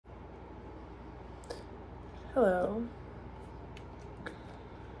Hello.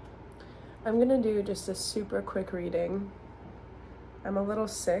 I'm gonna do just a super quick reading. I'm a little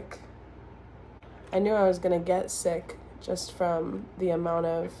sick. I knew I was gonna get sick just from the amount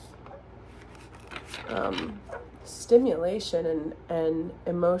of stimulation and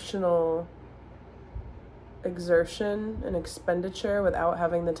emotional exertion and expenditure without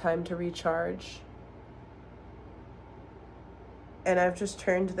having the time to recharge. And I've just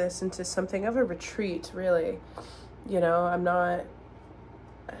turned this into something of a retreat, really. You know,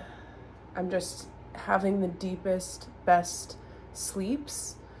 I'm just having the deepest, best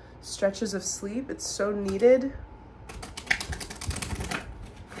sleeps, stretches of sleep. It's so needed.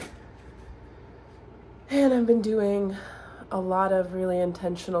 And I've been doing a lot of really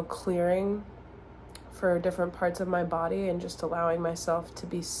intentional clearing for different parts of my body and just allowing myself to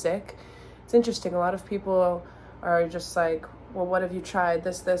be sick. It's interesting. A lot of people are just like, well, what have you tried?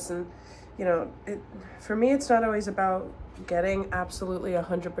 This, and you know, for me, it's not always about getting absolutely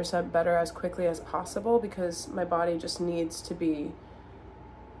 100% better as quickly as possible, because my body just needs to be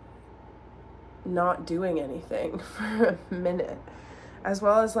not doing anything for a minute, as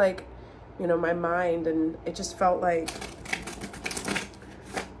well as, like, you know, my mind. And it just felt like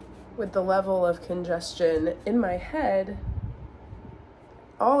with the level of congestion in my head,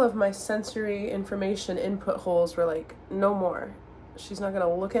 all of my sensory information input holes were like, no more. She's not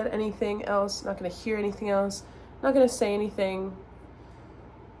gonna look at anything else, not gonna hear anything else, not gonna say anything,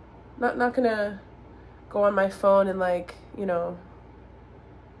 not gonna go on my phone and, like, you know,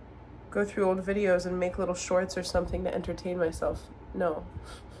 go through old videos and make little shorts or something to entertain myself. No.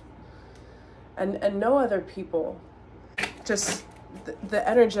 And no other people. Just the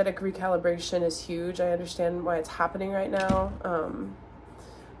energetic recalibration is huge. I understand why it's happening right now.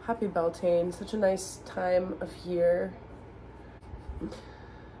 Happy Beltane, such a nice time of year.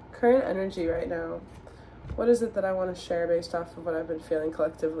 Current energy right now. What is it that I want to share based off of what I've been feeling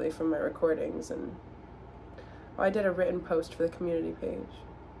collectively from my recordings? And I did a written post for the community page.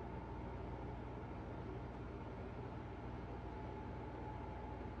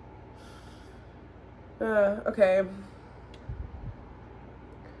 Okay.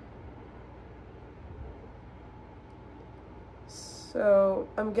 So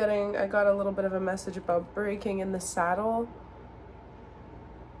I got a little bit of a message about breaking in the saddle.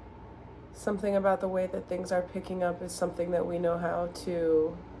 Something about the way that things are picking up is something that we know how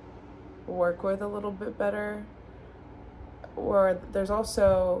to work with a little bit better. Or there's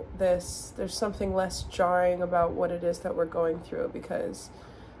also there's something less jarring about what it is that we're going through, because,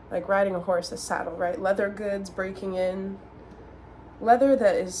 like, riding a horse, a saddle, right? Leather goods breaking in. Leather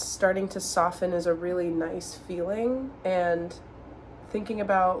that is starting to soften is a really nice feeling. And thinking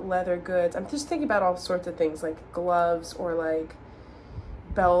about leather goods, I'm just thinking about all sorts of things, like gloves or like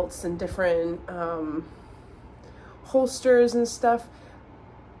belts and different holsters and stuff.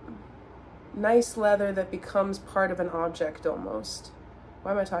 Nice leather that becomes part of an object almost.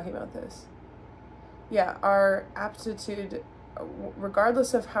 Why am I talking about this? Yeah, our aptitude,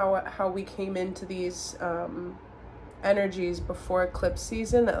 regardless of how we came into these energies before eclipse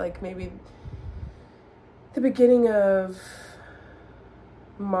season, at like maybe the beginning of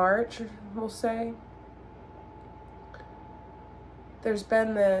March, we'll say, there's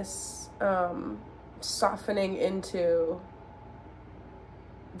been this softening into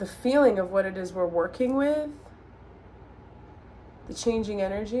the feeling of what it is we're working with. The changing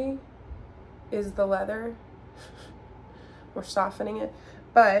energy is the leather. We're softening it,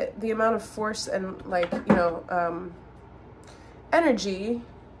 but the amount of force and, like, you know, energy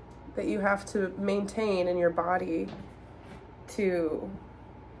that you have to maintain in your body to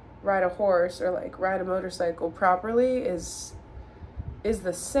ride a horse or like ride a motorcycle properly is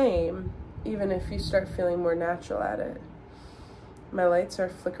the same, even if you start feeling more natural at it. My lights are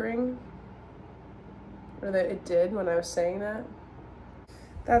flickering, or that it did when I was saying that.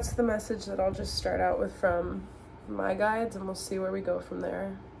 That's the message that I'll just start out with from my guides, and we'll see where we go from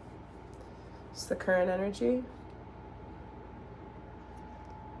there. It's the current energy.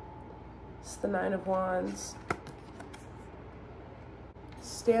 It's the Nine of Wands.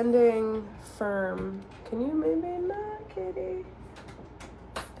 Standing firm. Can you maybe not, Kitty?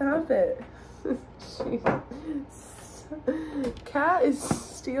 Stop it. Cat is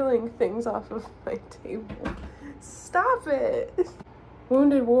stealing things off of my table. Stop it.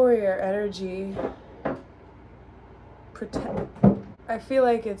 Wounded warrior energy. I feel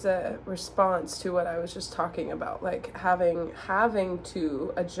like it's a response to what I was just talking about, like having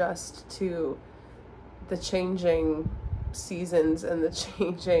to adjust to the changing seasons and the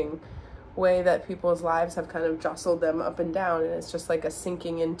changing way that people's lives have kind of jostled them up and down, and it's just like a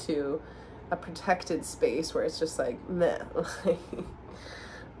sinking into a protected space where it's just like, meh.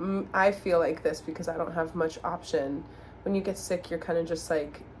 I feel like this because I don't have much option. When you get sick, you're kind of just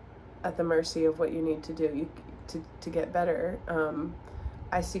like at the mercy of what you need to do to get better.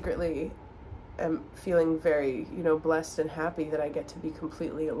 I secretly am feeling very, blessed and happy that I get to be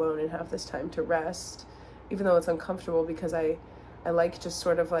completely alone and have this time to rest, even though it's uncomfortable, because I like just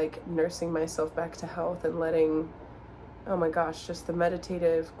sort of like nursing myself back to health and letting, oh my gosh, just the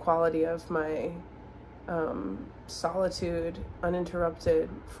meditative quality of my solitude uninterrupted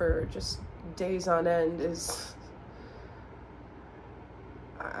for just days on end is,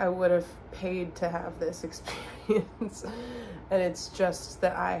 I would have paid to have this experience. And it's just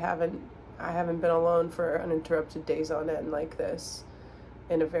that I haven't been alone for uninterrupted days on end like this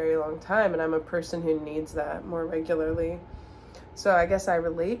in a very long time, and I'm a person who needs that more regularly. So I guess I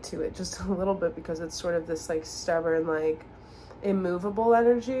relate to it just a little bit because it's sort of this like stubborn, like immovable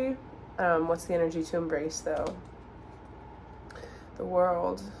energy. What's the energy to embrace though? The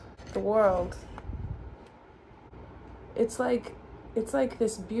world. It's like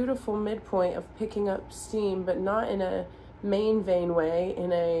this beautiful midpoint of picking up steam, but not in a main vein way,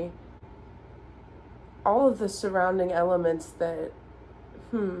 in all of the surrounding elements that,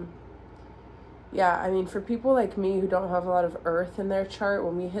 yeah, I mean, for people like me who don't have a lot of earth in their chart,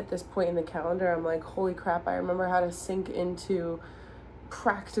 when we hit this point in the calendar, I'm like, holy crap, I remember how to sink into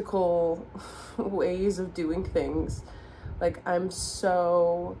practical ways of doing things. Like, I'm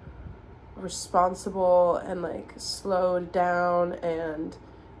so responsible and like slowed down and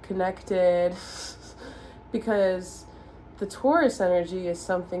connected because the Taurus energy is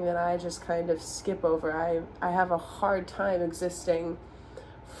something that I just kind of skip over. I have a hard time existing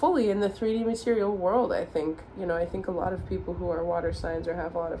fully in the 3D material world, I think. I think a lot of people who are water signs or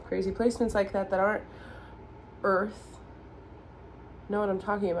have a lot of crazy placements like that aren't earth know what I'm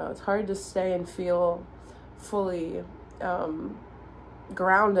talking about. It's hard to stay and feel fully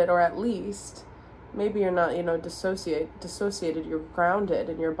grounded, or at least maybe you're not, dissociated, you're grounded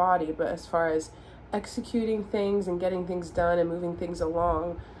in your body, but as far as executing things and getting things done and moving things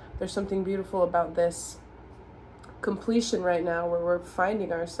along, there's something beautiful about this completion right now where we're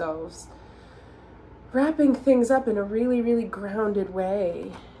finding ourselves wrapping things up in a really, really grounded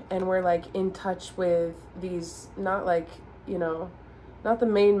way, and we're like in touch with these, not like, not the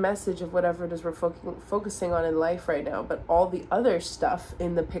main message of whatever it is we're focusing on in life right now, but all the other stuff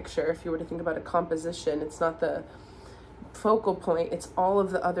in the picture. If you were to think about a composition, it's not the focal point, it's all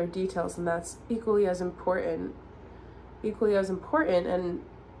of the other details, and that's equally as important. And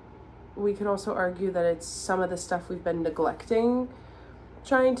we could also argue that it's some of the stuff we've been neglecting,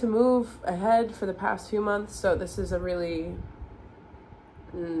 trying to move ahead for the past few months. So this is a really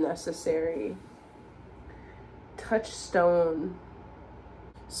necessary touchstone.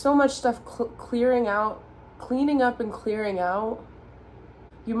 So much stuff cleaning up and clearing out.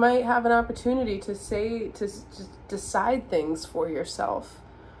 You might have an opportunity to decide things for yourself,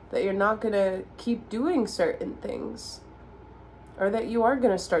 that you're not going to keep doing certain things, or that you are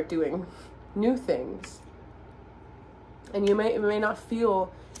going to start doing new things. And you may not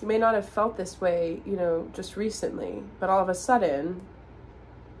have felt this way, just recently, but all of a sudden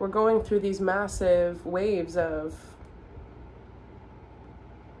we're going through these massive waves of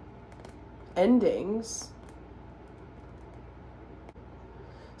endings.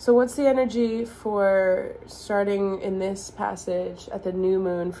 So what's the energy for starting in this passage at the new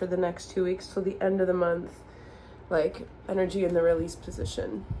moon for the next 2 weeks till the end of the month? Like, energy in the release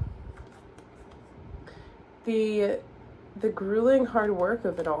position. The grueling hard work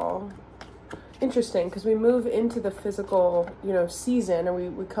of it all. Interesting, because we move into the physical, season,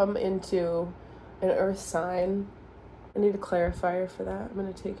 and we come into an earth sign. I need a clarifier for that. I'm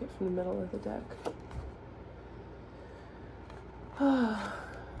going to take it from the middle of the deck.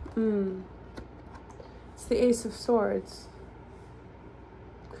 It's the Ace of Swords.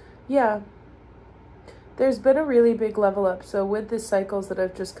 Yeah. There's been a really big level up. So with the cycles that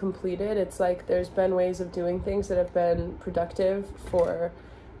I've just completed, it's like there's been ways of doing things that have been productive for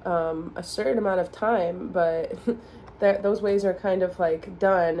a certain amount of time, but those ways are kind of like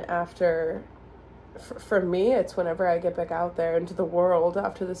done after. For me, it's whenever I get back out there into the world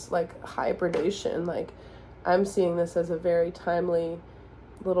after this like hibernation. Like, I'm seeing this as a very timely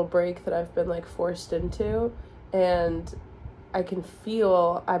little break that I've been like forced into, and I can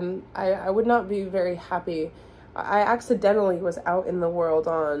feel I would not be very happy. I accidentally was out in the world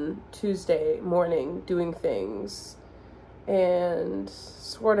on Tuesday morning doing things, and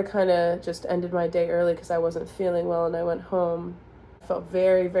sort of kind of just ended my day early because I wasn't feeling well, and I went home. Felt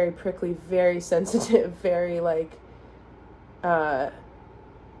very, very prickly, very sensitive, very like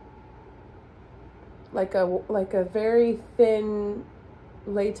like a very thin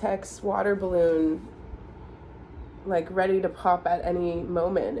latex water balloon, like ready to pop at any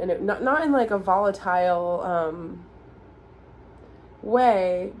moment. And it not in like a volatile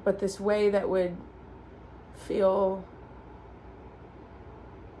way, but this way that would feel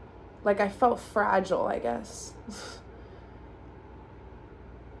like I felt fragile, I guess.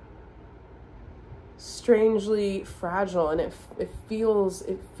 Strangely fragile, and it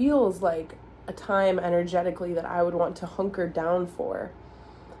feels like a time energetically that I would want to hunker down for.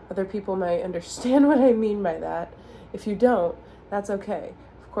 Other people might understand what I mean by that. If you don't, that's okay.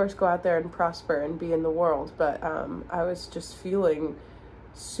 Of course, go out there and prosper and be in the world. But I was just feeling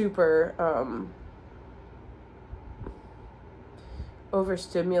super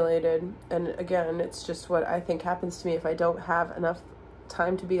overstimulated. And again, it's just what I think happens to me if I don't have enough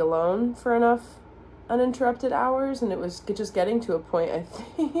time to be alone for enough uninterrupted hours. And it was just getting to a point, I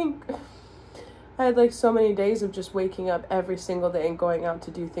think, I had like so many days of just waking up every single day and going out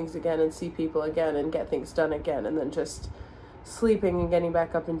to do things again and see people again and get things done again, and then just sleeping and getting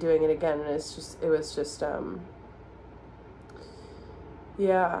back up and doing it again. And it was just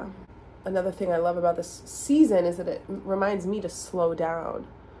yeah. Another thing I love about this season is that it reminds me to slow down,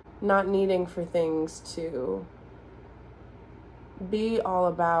 not needing for things to be all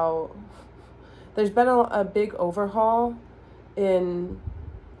about. There's been a big overhaul in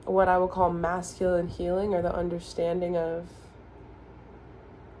what I would call masculine healing, or the understanding of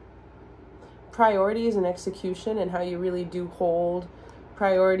priorities and execution, and how you really do hold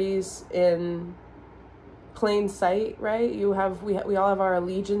priorities in plain sight, right? We all have our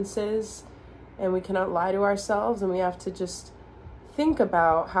allegiances, and we cannot lie to ourselves, and we have to just think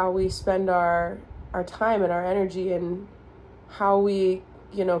about how we spend our time and our energy, and how we,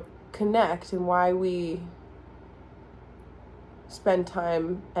 connect, and why we spend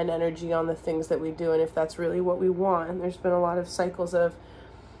time and energy on the things that we do, and if that's really what we want. And there's been a lot of cycles of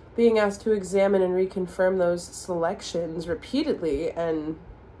being asked to examine and reconfirm those selections repeatedly, and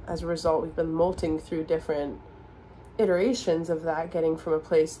as a result, we've been molting through different iterations of that, getting from a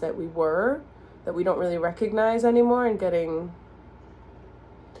place that we were, that we don't really recognize anymore, and getting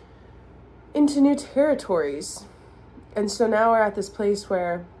into new territories. And so now we're at this place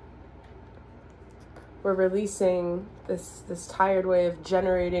where we're releasing this tired way of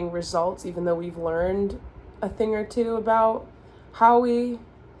generating results, even though we've learned a thing or two about how we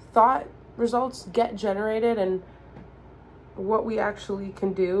thought results get generated and what we actually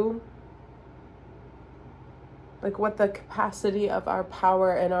can do, like what the capacity of our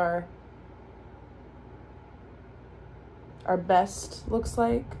power and our best looks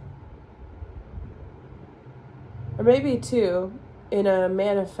like. Or maybe too, in a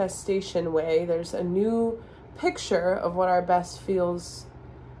manifestation way, there's a new picture of what our best feels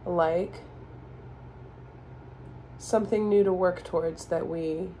like. Something new to work towards that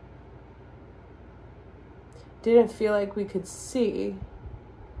we didn't feel like we could see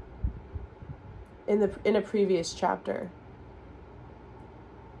in a previous chapter.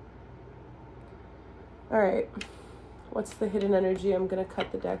 All right, what's the hidden energy? I'm gonna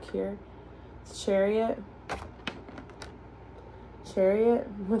cut the deck here. It's Chariot. Chariot.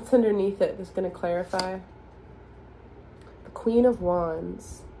 What's underneath it? That's gonna clarify. The Queen of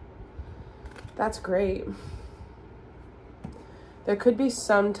Wands. That's great. There could be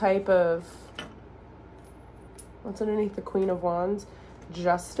some type of, what's underneath the Queen of Wands?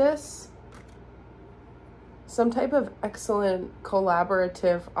 Justice. Some type of excellent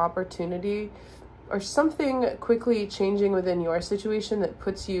collaborative opportunity, or something quickly changing within your situation that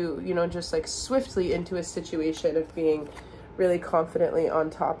puts you, just like swiftly into a situation of being really confidently on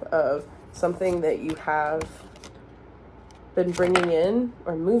top of something that you have been bringing in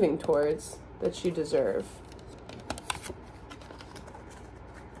or moving towards that you deserve.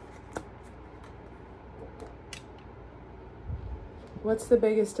 What's the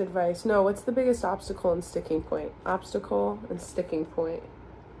biggest advice? No, what's the biggest obstacle and sticking point? Obstacle and sticking point.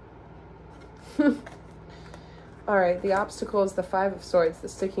 All right, the obstacle is the Five of Swords. The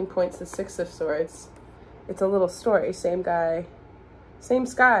sticking point's the Six of Swords. It's a little story. Same guy, same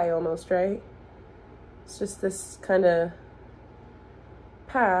sky almost, right? It's just this kind of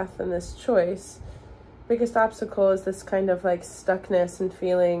path and this choice. Biggest obstacle is this kind of like stuckness and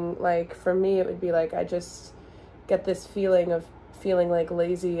feeling like, for me, it would be like I just get this feeling of feeling like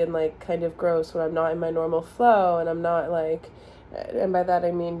lazy and like kind of gross when I'm not in my normal flow, and I'm not like, and by that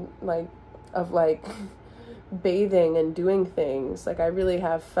I mean like of like bathing and doing things. Like I really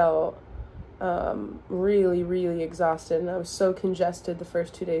have felt really, really exhausted, and I was so congested the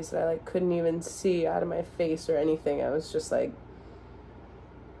first 2 days that I like couldn't even see out of my face or anything. I was just like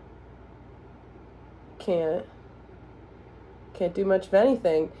can't do much of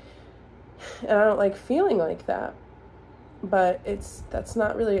anything. And I don't like feeling like that. But that's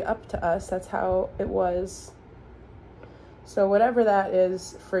not really up to us. That's how it was. So whatever that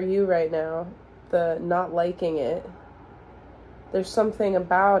is for you right now, the not liking it, there's something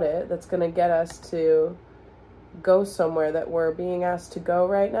about it that's going to get us to go somewhere that we're being asked to go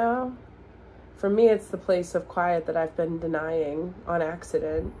right now. For me, it's the place of quiet that I've been denying on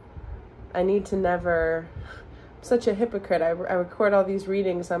accident. I need to never... I'm such a hypocrite. I record all these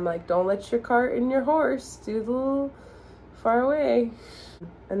readings. I'm like, don't let your cart and your horse do the little far away.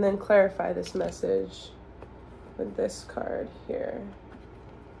 And then clarify this message with this card here.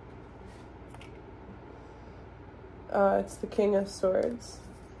 It's the King of Swords.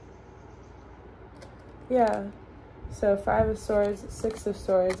 Yeah. So 5 of Swords, 6 of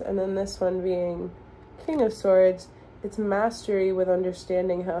Swords, and then this one being King of Swords. It's mastery with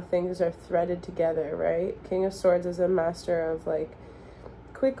understanding how things are threaded together, right? King of Swords is a master of like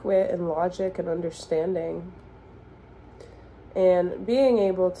quick wit and logic and understanding. And being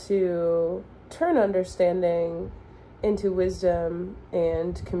able to turn understanding into wisdom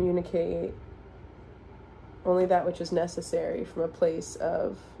and communicate only that which is necessary from a place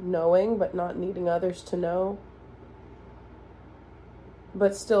of knowing but not needing others to know,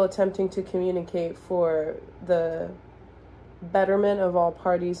 but still attempting to communicate for the betterment of all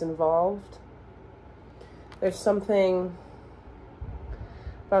parties involved. There's something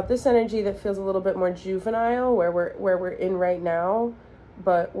about this energy that feels a little bit more juvenile, where we're in right now,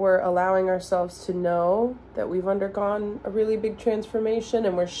 but we're allowing ourselves to know that we've undergone a really big transformation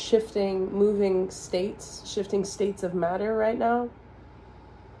and we're shifting states of matter right now.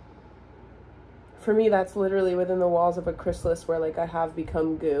 For me, that's literally within the walls of a chrysalis where like I have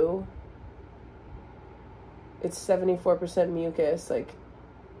become goo. It's 74% mucus, like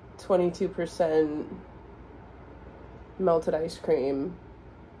 22% melted ice cream,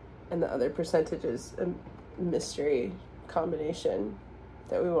 and the other percentage is a mystery combination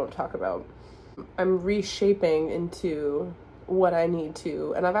that we won't talk about. I'm reshaping into what I need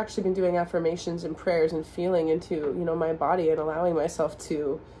to, and I've actually been doing affirmations and prayers and feeling into, you know, my body and allowing myself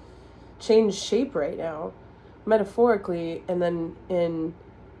to change shape right now, metaphorically, and then in,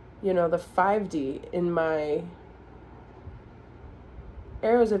 you know, the 5D, in my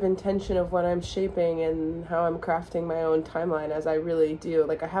arrows of intention of what I'm shaping and how I'm crafting my own timeline as I really do.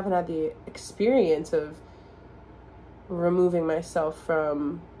 Like, I haven't had the experience of removing myself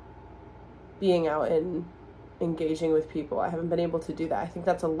from being out and engaging with people. I haven't been able to do that. I think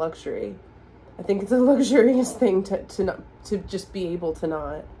that's a luxury. I think it's a luxurious thing to just be able to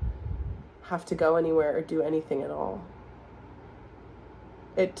not have to go anywhere or do anything at all.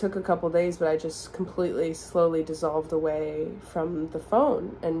 It took a couple days, but I just completely slowly dissolved away from the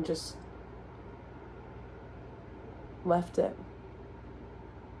phone and just left it.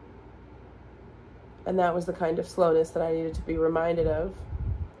 And that was the kind of slowness that I needed to be reminded of.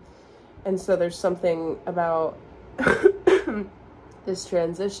 And so there's something about this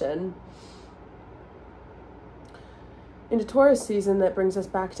transition into Taurus season that brings us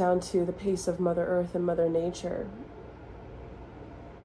back down to the pace of Mother Earth and Mother Nature.